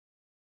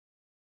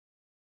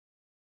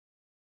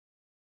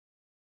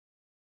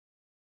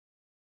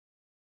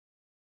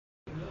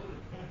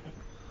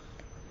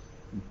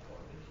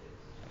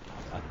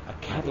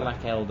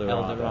Cadillac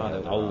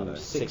Eldorado, old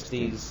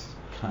 60s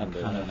kind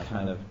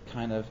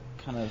of,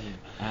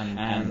 and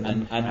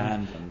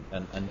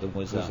there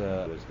was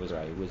a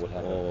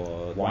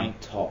or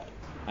white top,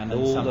 and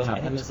all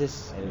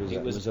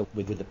it was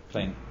with the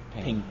pink.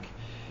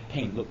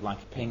 Pink looked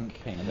like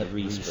pink, and the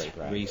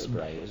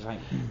respray. It was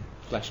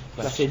like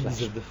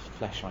sins of the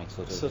flesh, like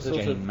sort of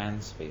Jane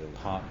Mansfield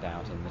parked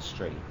out in the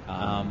street.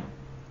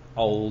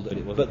 Old, but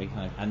it wasn't very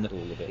kind of, and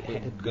all of it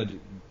had a good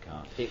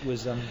car. It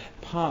was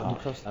parked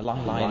across a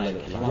lilac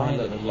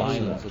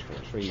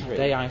tree. The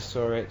day I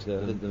saw it,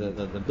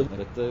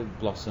 the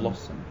blossom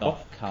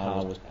off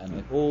car was,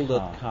 and all the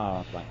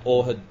car like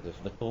or had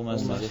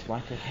almost as if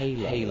like a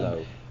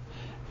halo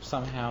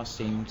somehow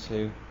seemed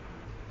to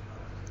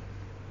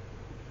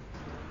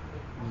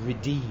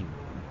redeem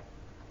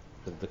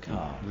the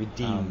car.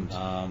 Redeemed.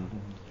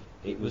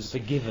 It was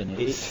forgiven.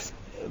 It's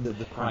the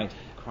quite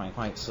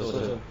sort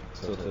of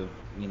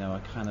you know, a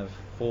kind of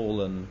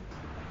fallen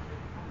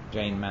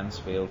Jane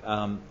Mansfield,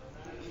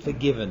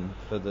 forgiven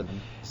for the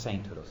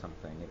sainthood or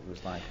something. It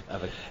was like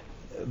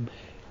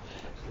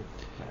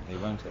they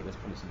won't get. There's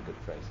probably some good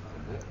phrases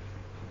in there.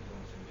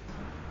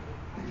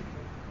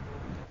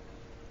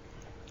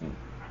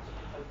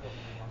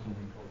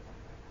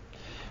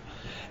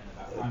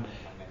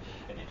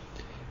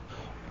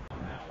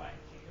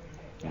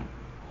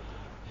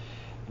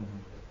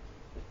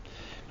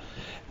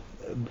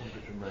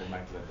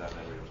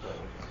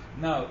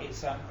 No,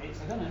 it's I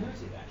don't know who it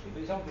is actually,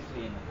 but it's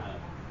obviously in the kind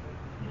of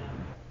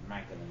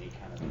Magdalene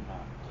kind of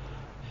part.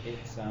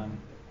 It's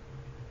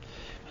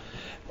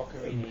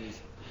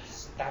Boccherini's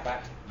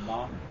Stabat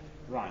Mater.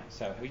 Right,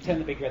 so we turn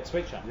the big red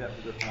switch on. Yeah,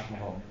 we do.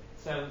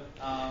 So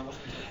what are we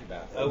talking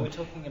about? Oh, we're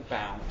talking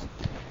about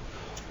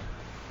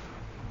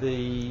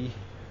the.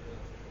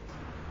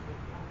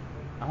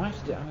 I'll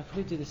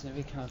probably do this in a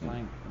very kind of like,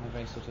 in a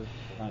very sort of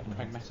like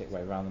pragmatic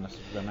way rather than a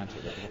sort of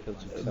romantic way. I feel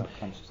too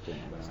self-conscious doing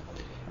it when I have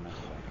a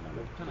romantic way.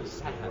 Kind of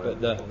sad,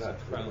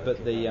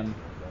 but the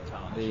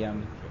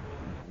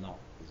not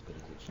as good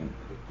as it should.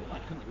 I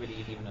couldn't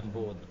really even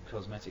afford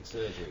cosmetic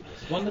surgery.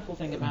 The wonderful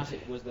thing about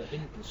it was that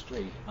in the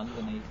street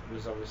underneath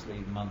was obviously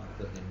mud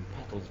that in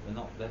petals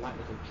they're like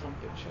little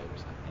trumpet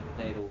shapes. I think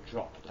they'd all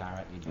dropped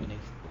directly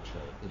beneath the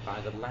tree. They'd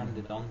either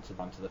landed onto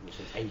that, which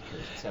was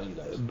acres of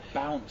cellulose,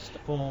 bounced,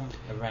 formed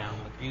around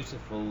the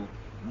beautiful,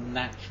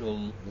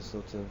 natural, the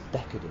sort of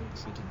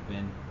decadence that had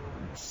been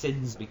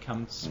sins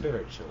become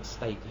spiritual,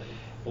 stately,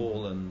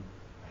 fallen.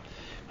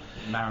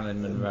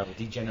 Marilyn Monroe, the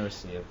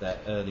degeneracy of their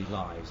early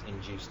lives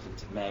induced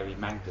into Mary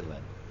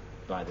Magdalene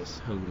by this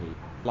holy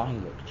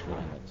lilac tree.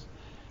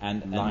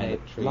 And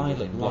lilac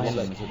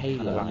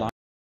halo.